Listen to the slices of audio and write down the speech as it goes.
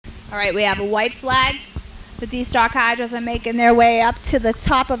All right, we have a white flag. The D-Stock Hydros are making their way up to the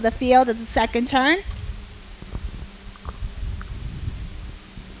top of the field at the second turn.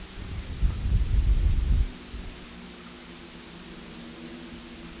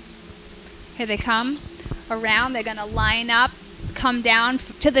 Here they come around. They're going to line up, come down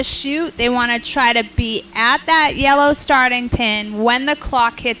to the chute. They want to try to be at that yellow starting pin when the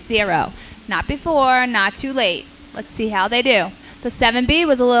clock hits 0. Not before, not too late. Let's see how they do. The 7B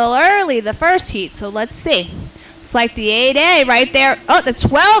was a little early the first heat, so let's see. Looks like the 8A right there. Oh, the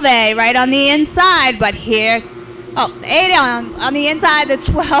 12A right on the inside, but here, oh, the 8A on the inside, the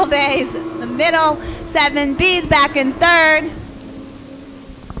 12A's the middle, 7B's back in third.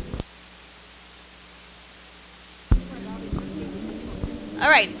 All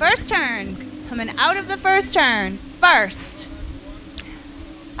right, first turn, coming out of the first turn, first.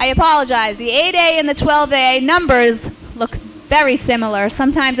 I apologize, the 8A and the 12A numbers look very similar.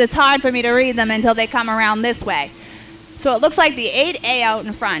 Sometimes it's hard for me to read them until they come around this way. So it looks like the 8A out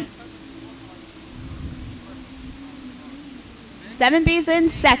in front. 7B's in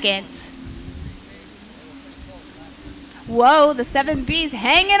second. Whoa, the 7B's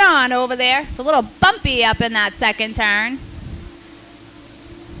hanging on over there. It's a little bumpy up in that second turn.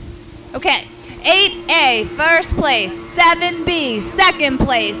 Okay, 8A, first place, 7B, second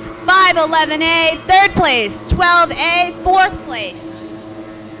place, 511A, third place, 12A, fourth place.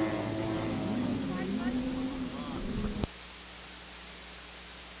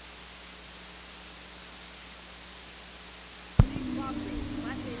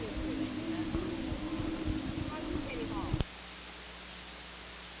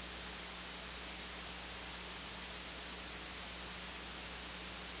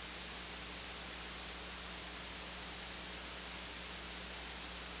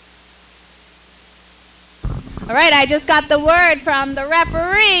 All right, I just got the word from the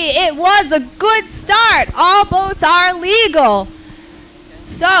referee. It was a good start. All boats are legal.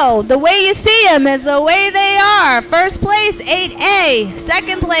 So the way you see them is the way they are. First place, 8A.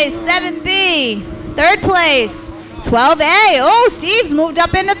 Second place, 7B. Third place, 12A. Oh, Steve's moved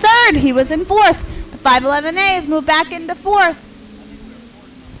up into third. He was in fourth. The 511A has moved back into fourth.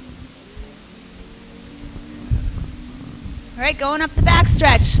 All right, going up the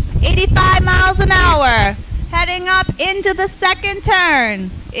backstretch. 85 miles an hour. Heading up into the second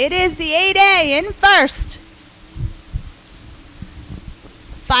turn. It is the 8A in first.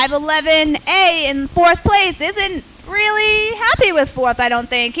 511A in fourth place isn't really happy with fourth, I don't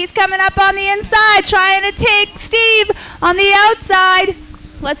think. He's coming up on the inside, trying to take Steve on the outside.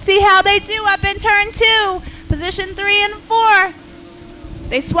 Let's see how they do up in turn 2. Position 3 and 4.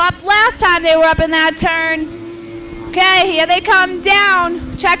 They swapped last time they were up in that turn. Okay, here they come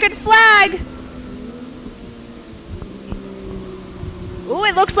down. Checkered flag. Ooh,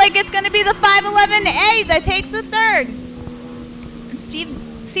 it looks like it's going to be the 511A that takes the third. And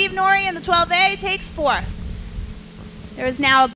Steve Norrie in the 12A takes fourth. There is now